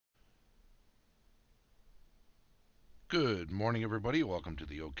Good morning, everybody. Welcome to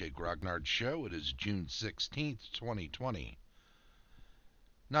the OK Grognard Show. It is June 16th, 2020,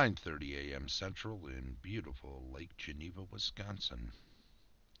 9:30 a.m. Central in beautiful Lake Geneva, Wisconsin.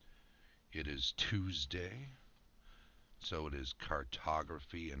 It is Tuesday, so it is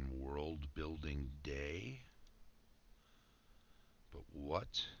Cartography and World Building Day. But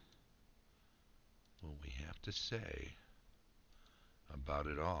what will we have to say about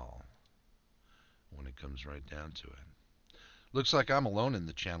it all when it comes right down to it? Looks like I'm alone in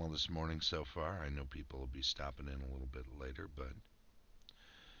the channel this morning so far. I know people will be stopping in a little bit later, but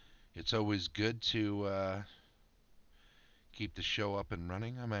it's always good to keep the show up and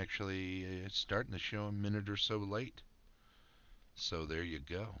running. I'm actually starting the show a minute or so late. So there you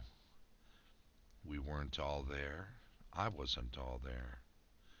go. We weren't all there. I wasn't all there.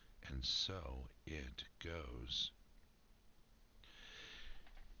 And so it goes.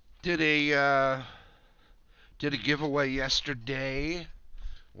 Did a giveaway yesterday.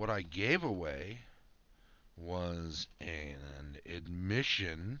 What I gave away was an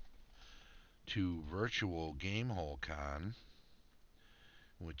admission to Virtual Gamehole Con,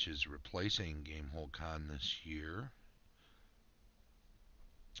 which is replacing Gamehole Con this year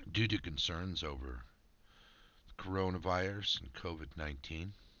due to concerns over coronavirus and COVID-19.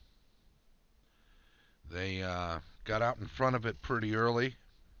 They got out in front of it pretty early.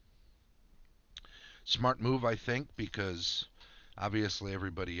 Smart move, I think, because obviously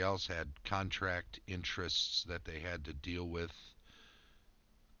everybody else had contract interests that they had to deal with,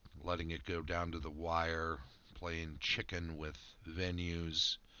 letting it go down to the wire, playing chicken with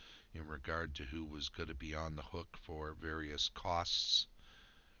venues in regard to who was going to be on the hook for various costs,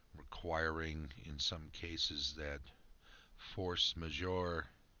 requiring in some cases that force majeure,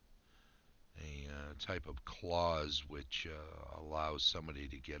 a type of clause which allows somebody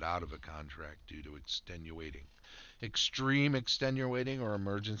to get out of a contract due to extreme extenuating or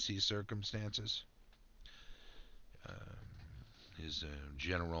emergency circumstances. Is a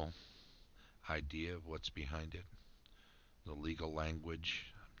general idea of what's behind it. The legal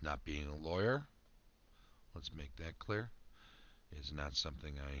language, not being a lawyer, let's make that clear, is not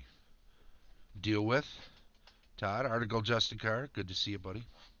something I deal with. Todd, Article Justicar, good to see you, buddy.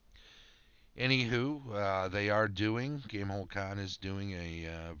 Anywho, Gamehole Con is doing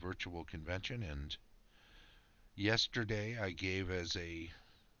a virtual convention, and yesterday I gave as a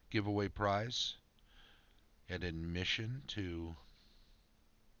giveaway prize an admission to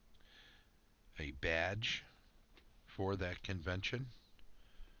a badge for that convention.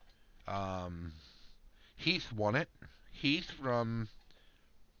 Heath won it. Heath from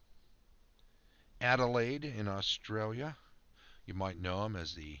Adelaide in Australia. You might know him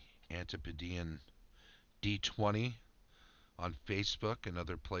as the Antipodean D20 on Facebook and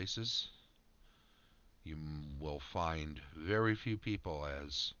other places. You will find very few people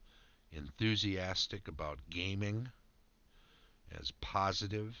as enthusiastic about gaming, as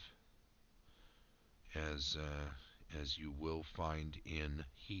positive as you will find in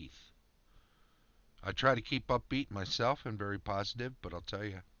Heath. I try to keep upbeat myself and very positive, but I'll tell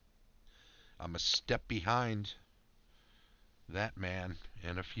you, I'm a step behind that man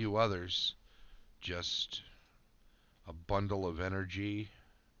and a few others. Just a bundle of energy,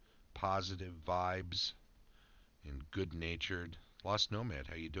 positive vibes, and good-natured. Lost Nomad,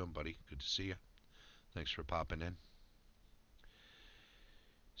 how you doing, buddy? Good to see you. Thanks for popping in.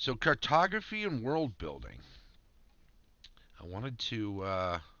 So cartography and world building. I wanted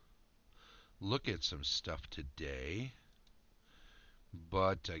to look at some stuff today,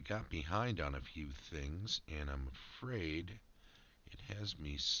 but I got behind on a few things, and I'm afraid it has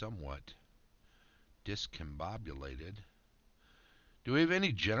me somewhat discombobulated. Do we have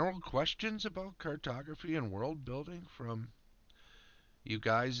any general questions about cartography and world building from you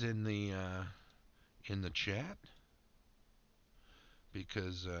guys in the chat?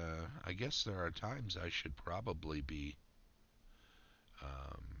 Because I guess there are times I should probably be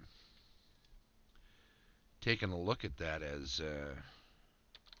taking a look at that as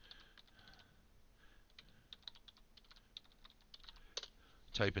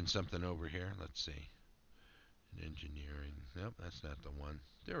typing something over here. Let's see. Engineering. Nope, that's not the one.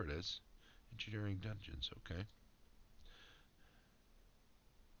 There it is. Engineering Dungeons. Okay.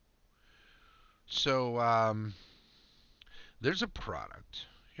 So there's a product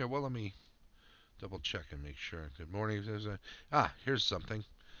here. Well, let me double check and make sure. Good morning. Here's something.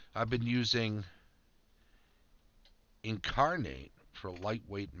 I've been using Incarnate for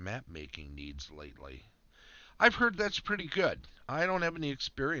lightweight map making needs lately. I've heard that's pretty good. I don't have any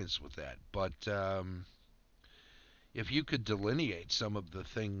experience with that, but if you could delineate some of the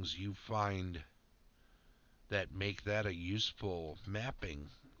things you find that make that a useful mapping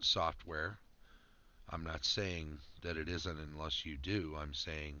software. I'm not saying that it isn't unless you do. I'm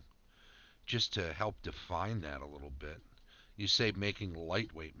saying just to help define that a little bit. You say making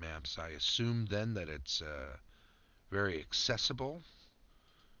lightweight maps. I assume then that it's very accessible.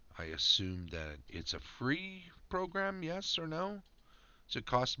 I assume that it's a free program, yes or no? Does it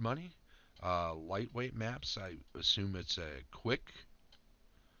cost money? Lightweight maps, I assume it's a quick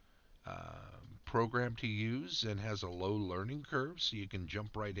program to use and has a low learning curve so you can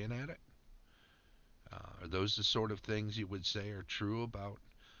jump right in at it. Are those the sort of things you would say are true about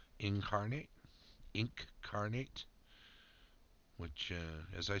Incarnate? Incarnate, which,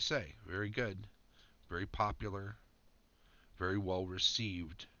 as I say, very good, very popular, very well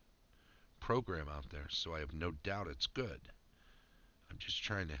received program out there, so I have no doubt it's good. I'm just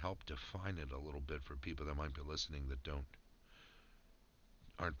trying to help define it a little bit for people that might be listening that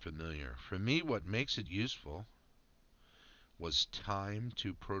aren't familiar. For me, what makes it useful was time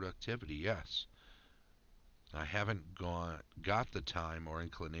to productivity. Yes, I haven't got the time or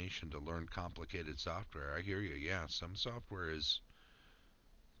inclination to learn complicated software. I hear you. Yeah, some software is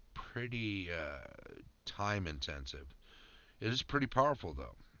pretty time intensive. It is pretty powerful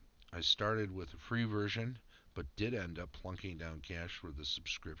though. I started with a free version, but did end up plunking down cash for the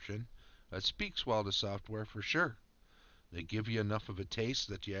subscription. That speaks well to software for sure. They give you enough of a taste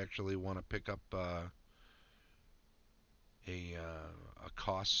that you actually want to pick up a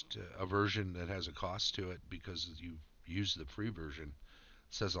version that has a cost to it because you use the free version.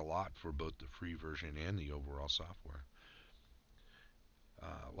 It says a lot for both the free version and the overall software.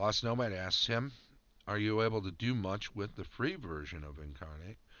 Lost Nomad asks him, are you able to do much with the free version of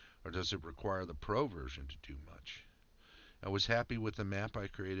Incarnate, or does it require the pro version to do much? I was happy with the map I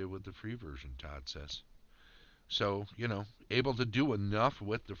created with the free version, Todd says. So, able to do enough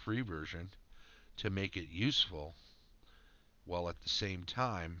with the free version to make it useful, while at the same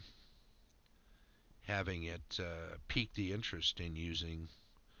time having it pique the interest in using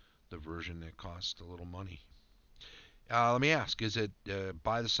the version that costs a little money. Let me ask, is it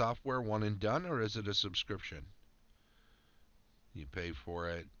buy the software one and done, or is it a subscription? You pay for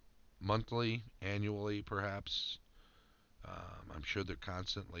it monthly, annually, perhaps. I'm sure they're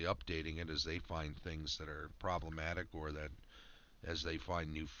constantly updating it as they find things that are problematic or that as they find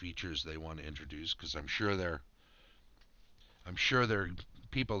new features they want to introduce. Because I'm sure they're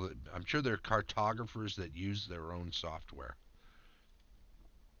cartographers that use their own software.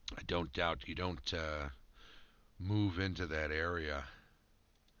 I don't doubt you don't move into that area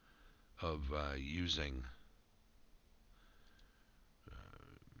of using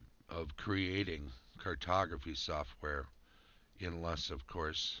of creating cartography software unless, of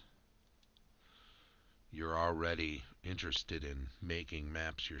course, you're already interested in making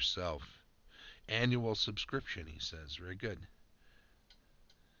maps yourself. Annual subscription, he says. Very good.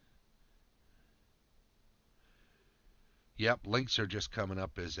 Yep, links are just coming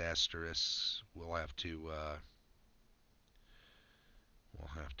up as asterisks. We'll have to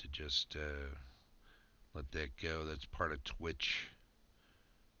just let that go. That's part of Twitch.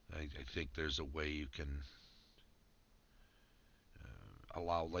 I think there's a way you can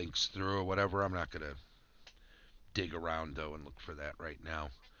allow links through or whatever. I'm not going to dig around though and look for that right now.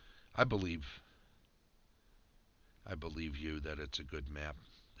 I believe you that it's a good map.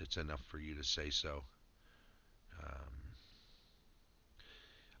 It's enough for you to say so.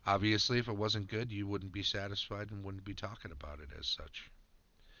 Obviously, if it wasn't good, you wouldn't be satisfied and wouldn't be talking about it as such.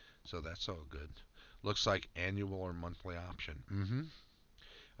 So that's all good. Looks like annual or monthly option.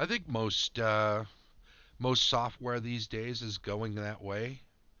 I think most software these days is going that way.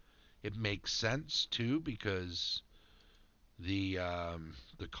 It makes sense too because the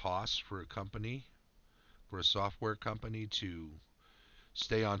cost for a software company to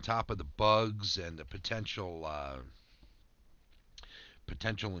stay on top of the bugs and the potential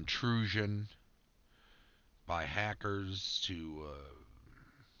intrusion by hackers to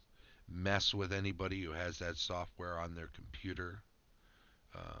mess with anybody who has that software on their computer.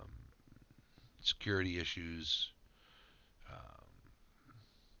 Um, Security issues,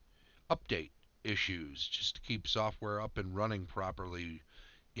 update issues, just to keep software up and running properly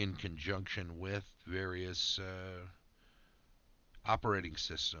in conjunction with various operating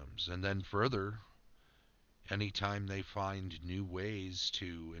systems. And then further, anytime they find new ways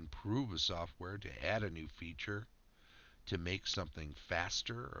to improve a software, to add a new feature, to make something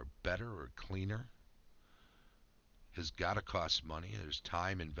faster or better or cleaner, has got to cost money. There's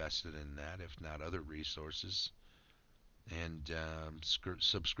time invested in that, if not other resources. And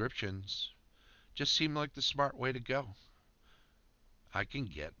subscriptions just seem like the smart way to go. I can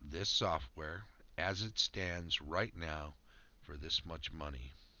get this software as it stands right now for this much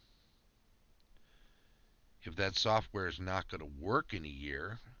money. If that software is not going to work in a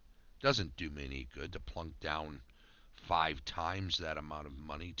year, it doesn't do me any good to plunk down 5 times that amount of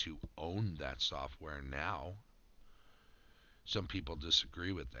money to own that software now. Some people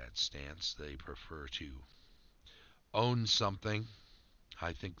disagree with that stance. They prefer to own something.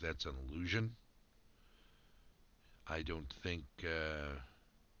 I think that's an illusion. I don't think,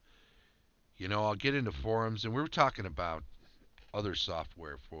 I'll get into forums, and we were talking about other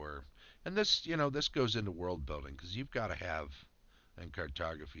software for, and this goes into world building, because you've got to have, in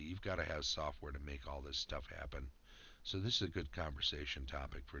cartography, you've got to have software to make all this stuff happen. So this is a good conversation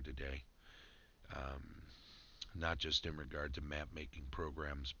topic for today. Not just in regard to map making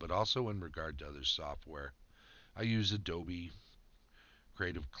programs, but also in regard to other software. I use Adobe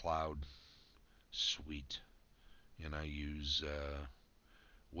Creative Cloud Suite, and I use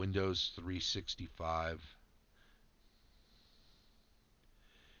Windows 365,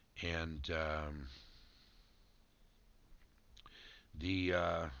 and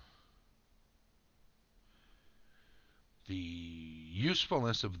the the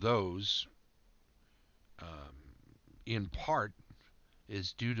usefulness of those, in part,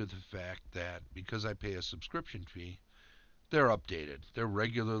 is due to the fact that because I pay a subscription fee, they're updated. They're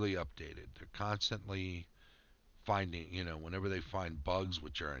regularly updated. They're constantly finding, whenever they find bugs,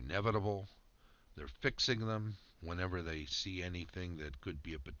 which are inevitable, they're fixing them. Whenever they see anything that could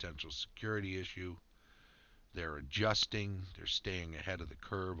be a potential security issue, they're adjusting. They're staying ahead of the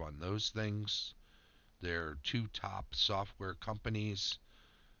curve on those things. They're two top software companies,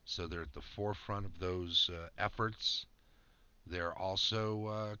 so they're at the forefront of those efforts. They're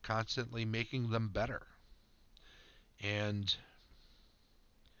also constantly making them better. And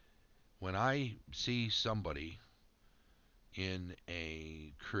when I see somebody in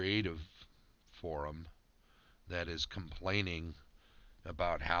a creative forum that is complaining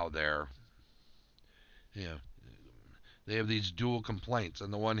about how you know, they have these dual complaints.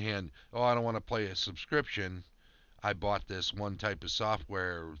 On the one hand, oh, I don't want to pay a subscription. I bought this one type of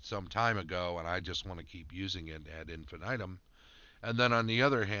software some time ago, and I just want to keep using it ad infinitum. And then on the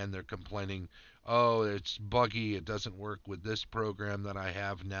other hand, they're complaining, oh, it's buggy. It doesn't work with this program that I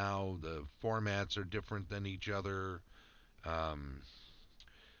have now. The formats are different than each other. Um,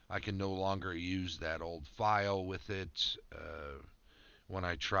 I can no longer use that old file with it. When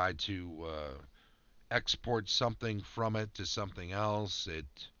I try to export something from it to something else, it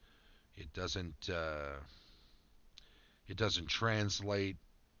doesn't it doesn't translate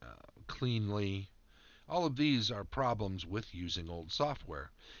cleanly. All of these are problems with using old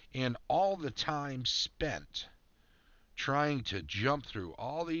software, and all the time spent trying to jump through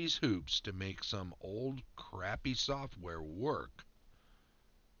all these hoops to make some old crappy software work,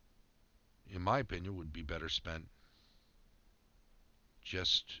 in my opinion, would be better spent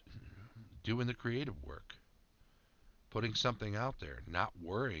just doing the creative work, putting something out there, not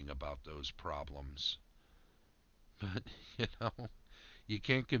worrying about those problems. But, you know, you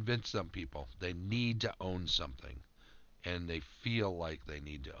can't convince some people. They need to own something, and they feel like they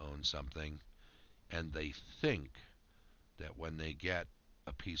need to own something, and they think that when they get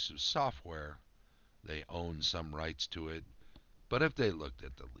a piece of software, they own some rights to it. But if they looked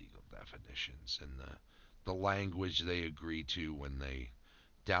at the legal definitions and the language they agree to when they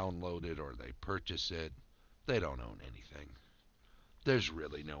download it or they purchase it, they don't own anything. There's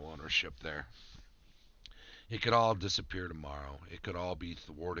really no ownership there. It could all disappear tomorrow. It could all be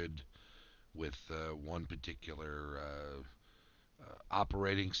thwarted with one particular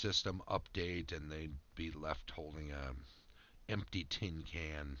operating system update, and they'd be left holding a empty tin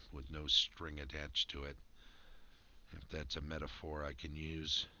can with no string attached to it, if that's a metaphor I can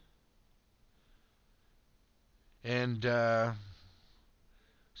use. And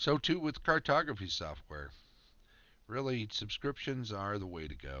so too with cartography software. Really, subscriptions are the way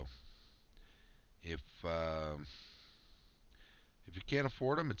to go. If if you can't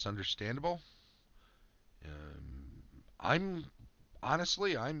afford them, it's understandable. I'm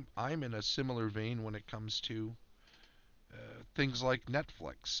honestly, I'm in a similar vein when it comes to things like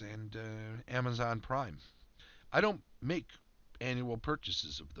Netflix and Amazon Prime. I don't make annual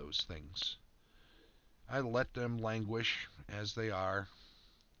purchases of those things. I let them languish as they are,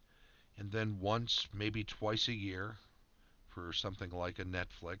 and then once, maybe twice a year, for something like a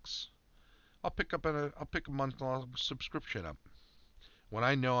Netflix, I'll pick a month-long subscription up. When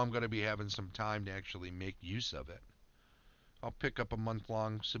I know I'm going to be having some time to actually make use of it, I'll pick up a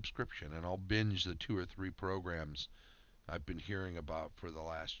month-long subscription and I'll binge the 2 or 3 programs I've been hearing about for the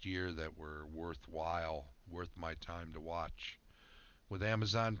last year that were worthwhile, worth my time to watch. With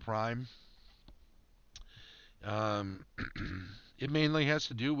Amazon Prime, Um, it mainly has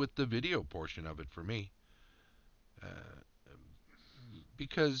to do with the video portion of it for me, uh,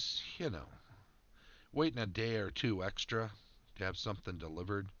 because waiting a day or two extra to have something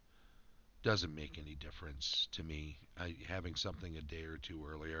delivered doesn't make any difference to me. Having something a day or two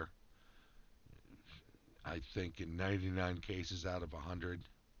earlier, I think in 99 cases out of 100,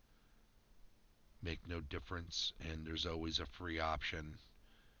 make no difference, and there's always a free option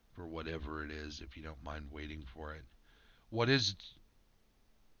for whatever it is if you don't mind waiting for it. What is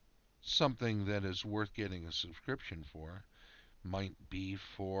something that is worth getting a subscription for might be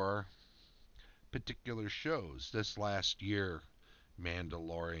for particular shows. This last year,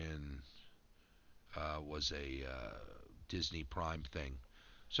 Mandalorian was a Disney Prime thing.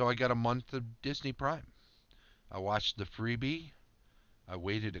 So I got a month of Disney Prime. I watched the freebie. I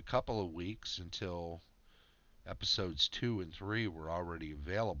waited a couple of weeks until episodes 2 and 3 were already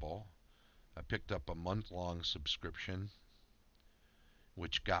available. I picked up a month-long subscription,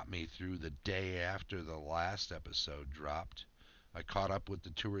 which got me through the day after the last episode dropped. I caught up with the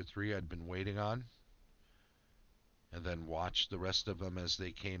 2 or 3 I'd been waiting on, and then watched the rest of them as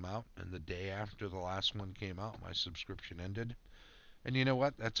they came out. And the day after the last one came out, my subscription ended. And you know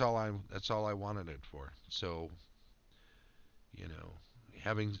what? That's all I wanted it for. So, you know,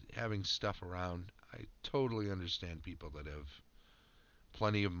 having stuff around, I totally understand people that have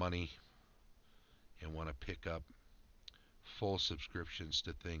plenty of money and want to pick up full subscriptions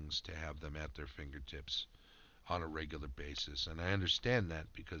to things to have them at their fingertips on a regular basis. And I understand that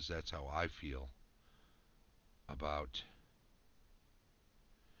because that's how I feel about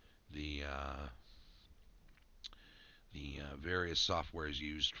the various softwares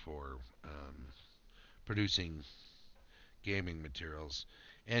used for producing gaming materials.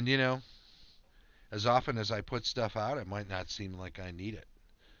 And as often as I put stuff out, it might not seem like I need it,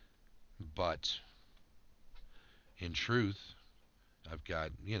 but in truth, I've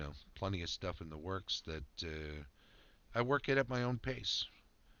got plenty of stuff in the works that I work at my own pace,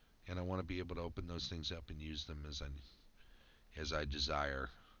 and I want to be able to open those things up and use them as I desire.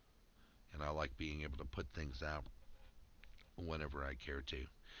 And I like being able to put things out whenever I care to.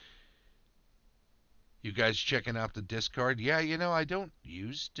 You guys checking out the Discord? Yeah, I don't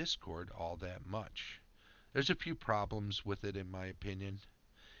use Discord all that much. There's a few problems with it, in my opinion.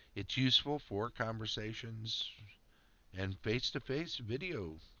 It's useful for conversations and face to face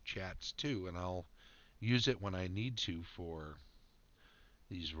video chats, too, and I'll use it when I need to for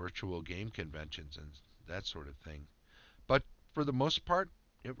these virtual game conventions and that sort of thing. But for the most part,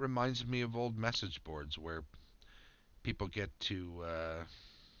 it reminds me of old message boards where people get to,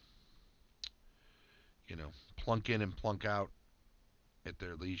 plunk in and plunk out at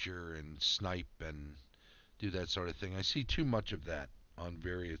their leisure and snipe and do that sort of thing. I see too much of that on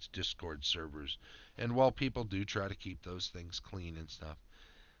various Discord servers. And while people do try to keep those things clean and stuff,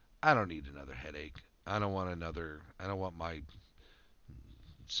 I don't need another headache. I don't want my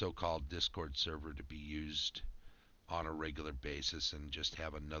so-called Discord server to be used on a regular basis and just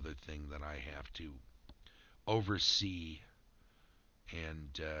have another thing that I have to oversee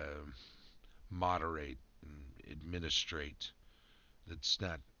and moderate and administrate. That's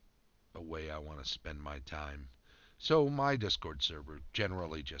not a way I want to spend my time. So my Discord server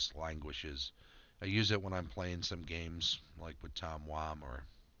generally just languishes. I use it when I'm playing some games, like with Tom Wam or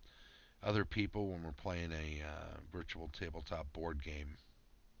other people when we're playing a virtual tabletop board game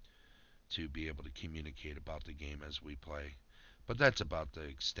to be able to communicate about the game as we play. But that's about the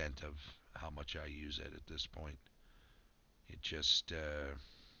extent of how much I use it at this point. It just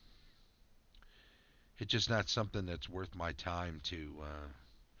it's just not something that's worth my time to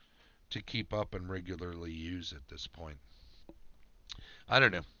keep up and regularly use at this point. I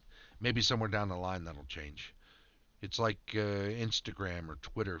don't know. Maybe somewhere down the line that'll change. It's like Instagram or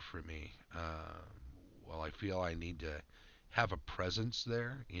Twitter for me. Well, I feel I need to have a presence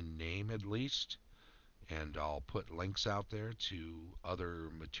there, in name at least, and I'll put links out there to other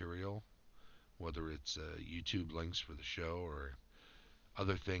material, whether it's YouTube links for the show or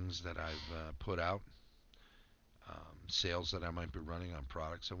other things that I've put out, sales that I might be running on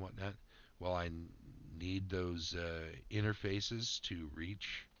products and whatnot. Well, I need those interfaces to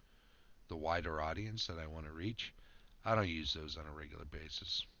reach the wider audience that I want to reach. I don't use those on a regular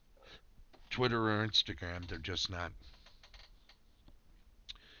basis. Twitter or Instagram, they're just not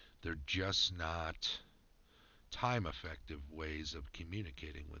time effective ways of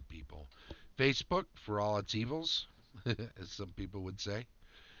communicating with people. Facebook, for all its evils, as some people would say,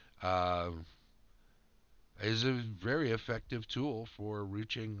 uh, is a very effective tool for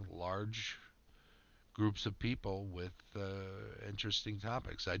reaching large groups of people with interesting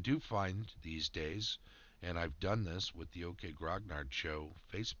topics. I do find these days And I've done this with the OK Grognard Show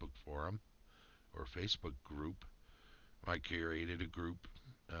Facebook forum or Facebook group. I created a group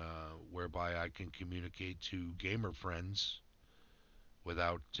whereby I can communicate to gamer friends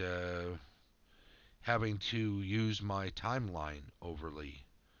without having to use my timeline overly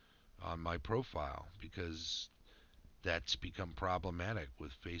on my profile, because that's become problematic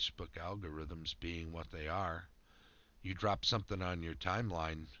with Facebook algorithms being what they are. You drop something on your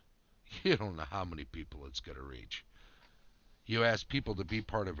timeline, you don't know how many people it's going to reach. You ask people to be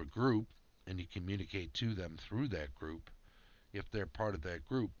part of a group, and you communicate to them through that group. If they're part of that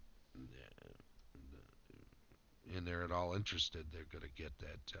group and they're at all interested, they're going to get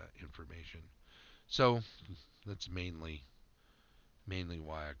that information. So that's mainly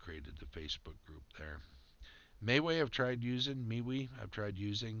why I created the Facebook group there. Mayway I've tried using, MeWe I've tried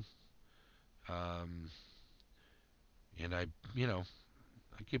using, um, and I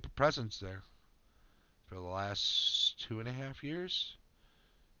keep a presence there. For the last 2.5 years,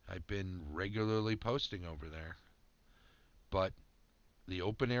 I've been regularly posting over there. But the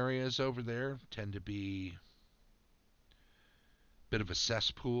open areas over there tend to be a bit of a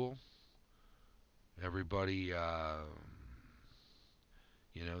cesspool. Everybody,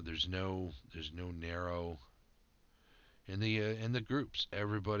 there's no narrow in the groups.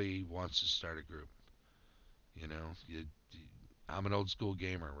 Everybody wants to start a group. You know, I'm an old school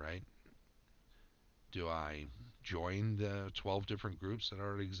gamer, right? Do I join the 12 different groups that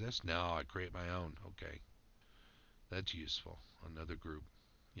already exist? No, I create my own. Okay, that's useful. Another group,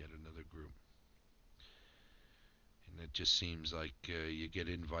 yet another group. And it just seems like you get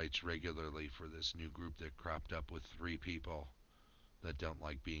invites regularly for this new group that cropped up with 3 people that don't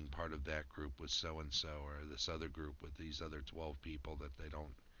like being part of that group with so and so, or this other group with these other 12 people that they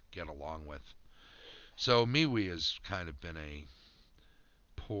don't get along with. So MeWe has kind of been a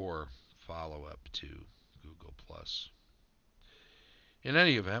poor follow-up to Google Plus. In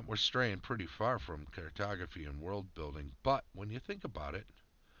any event, we're straying pretty far from cartography and world building, but when you think about it,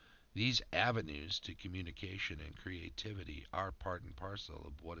 these avenues to communication and creativity are part and parcel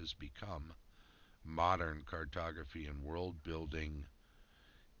of what has become modern cartography and world building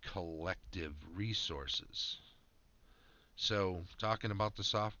collective resources. So, talking about the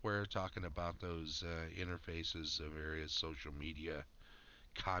software, talking about those interfaces of various social media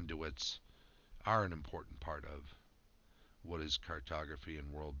conduits are an important part of what is cartography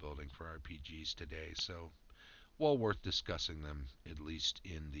and world building for RPGs today. So, well worth discussing them, at least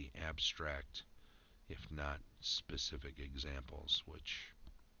in the abstract, if not specific examples, which,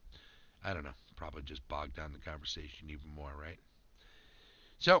 I don't know, probably just bogged down the conversation even more, right?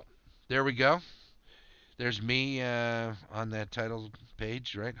 So, there we go. There's me on that title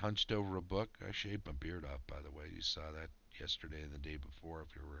page, right? Hunched over a book. I shaved my beard off, by the way. You saw that yesterday and the day before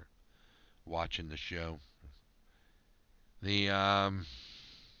if you were watching the show. The,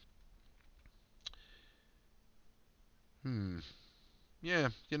 yeah,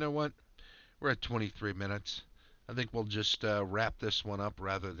 you know what? We're at 23 minutes. I think we'll just wrap this one up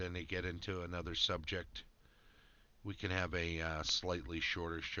rather than to get into another subject. We can have a slightly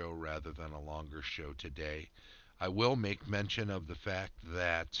shorter show rather than a longer show today. I will make mention of the fact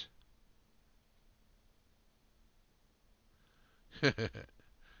that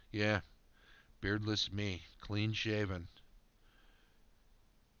yeah, beardless me, clean shaven.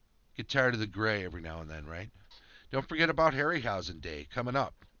 Get tired of the gray every now and then, right? Don't forget about Harryhausen Day coming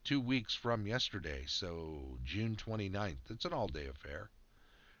up 2 weeks from yesterday, so June 29th. It's an all-day affair.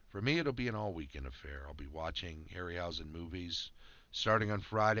 For me, it'll be an all-weekend affair. I'll be watching Harryhausen movies starting on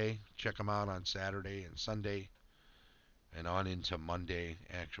Friday. Check them out on Saturday and Sunday, and on into Monday,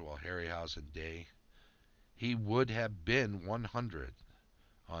 actual Harryhausen Day. He would have been 100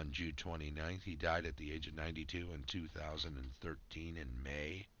 on June 29th. He died at the age of 92 in 2013 in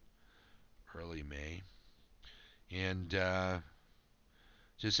May, early May. And to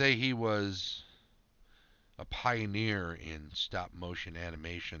say he was a pioneer in stop motion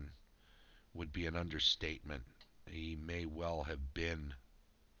animation would be an understatement. He may well have been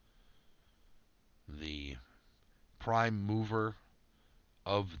the prime mover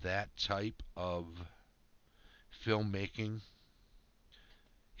of that type of filmmaking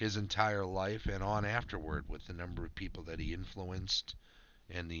his entire life and on afterward, with the number of people that he influenced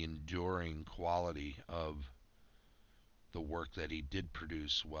and the enduring quality of the work that he did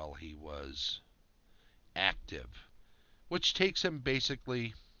produce while he was active, which takes him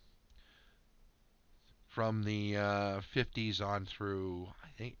basically from the 50s on through, I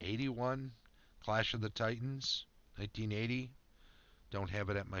think, 81, Clash of the Titans, 1980. Don't have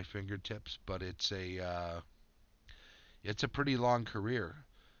it at my fingertips, but it's a pretty long career.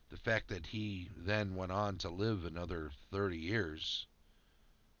 the fact that he then went on to live another 30 years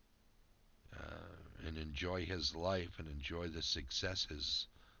and enjoy his life and enjoy the successes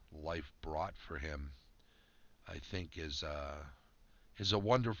life brought for him, I think is a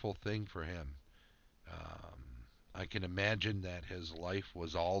wonderful thing for him. Um, I can imagine that his life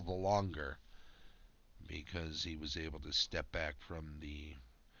was all the longer because he was able to step back from the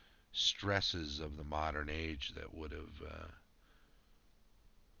stresses of the modern age that would have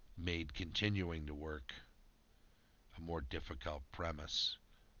made continuing to work a more difficult premise.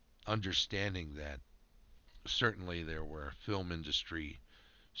 Understanding that certainly there were film industry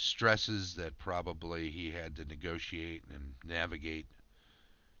stresses that probably he had to negotiate and navigate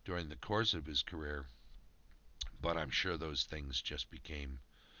during the course of his career, but I'm sure those things just became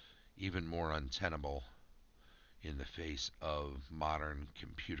even more untenable in the face of modern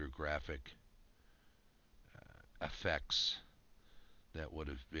computer graphic effects that would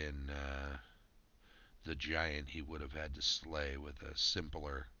have been the giant he would have had to slay with a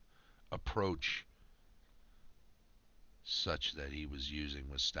simpler approach such that he was using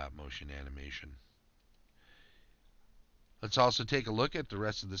with stop motion animation. Let's also take a look at the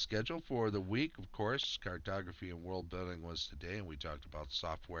rest of the schedule for the week. Of course, cartography and world building was today, and we talked about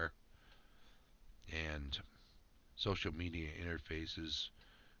software and social media interfaces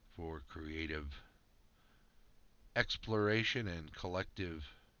for creative exploration and collective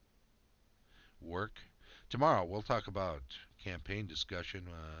work. Tomorrow we'll talk about campaign discussion,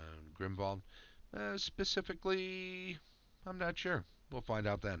 Grimwald. Specifically, I'm not sure. We'll find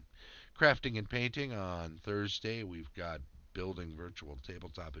out then. Crafting and painting on Thursday. We've got building virtual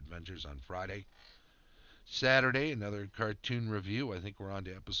tabletop adventures on Friday. Saturday, another cartoon review. I think we're on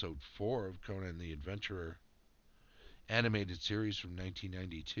to episode 4 of Conan the Adventurer animated series from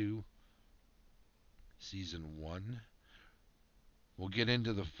 1992, season 1. We'll get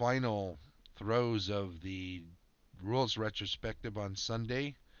into the final throes of the rules retrospective on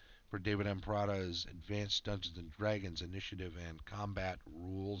Sunday for David M. Prada's Advanced Dungeons and Dragons Initiative and Combat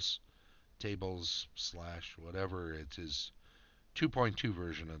Rules tables slash whatever. It's his 2.2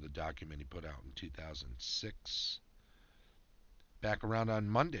 version of the document he put out in 2006. Back around on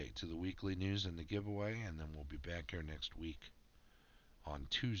Monday to the weekly news and the giveaway, and then we'll be back here next week on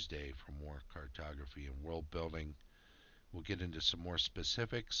Tuesday for more cartography and world building. We'll get into some more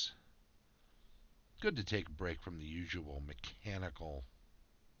specifics. Good to take a break from the usual mechanical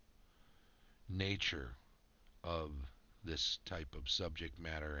nature of this type of subject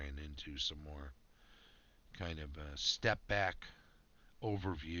matter and into some more kind of a step back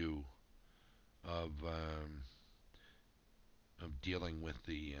overview of dealing with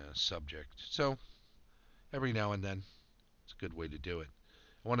the subject. So every now and then, it's a good way to do it.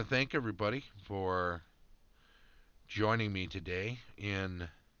 I want to thank everybody for joining me today in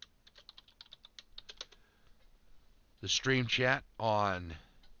the stream chat on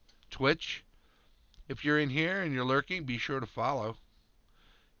Twitch. If you're in here and you're lurking, be sure to follow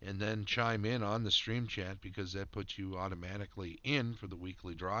and then chime in on the stream chat because that puts you automatically in for the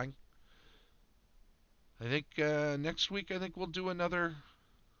weekly drawing. I think next week we'll do another.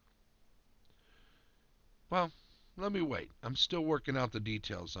 Well, let me wait. I'm still working out the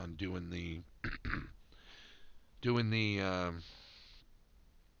details on doing the doing the um,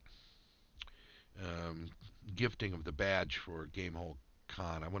 gifting of the badge for Gamehole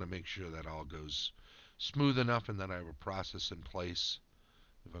Con. I want to make sure that all goes smooth enough and that I have a process in place.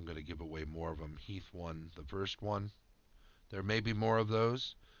 If I'm going to give away more of them, Heath won the first one. There may be more of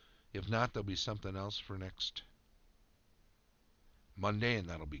those. If not, there'll be something else for next Monday, and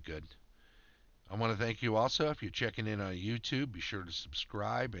that'll be good. I want to thank you also. If you're checking in on YouTube, be sure to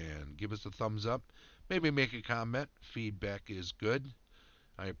subscribe and give us a thumbs up. Maybe make a comment. Feedback is good.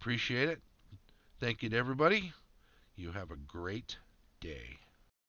 I appreciate it. Thank you to everybody. You have a great day.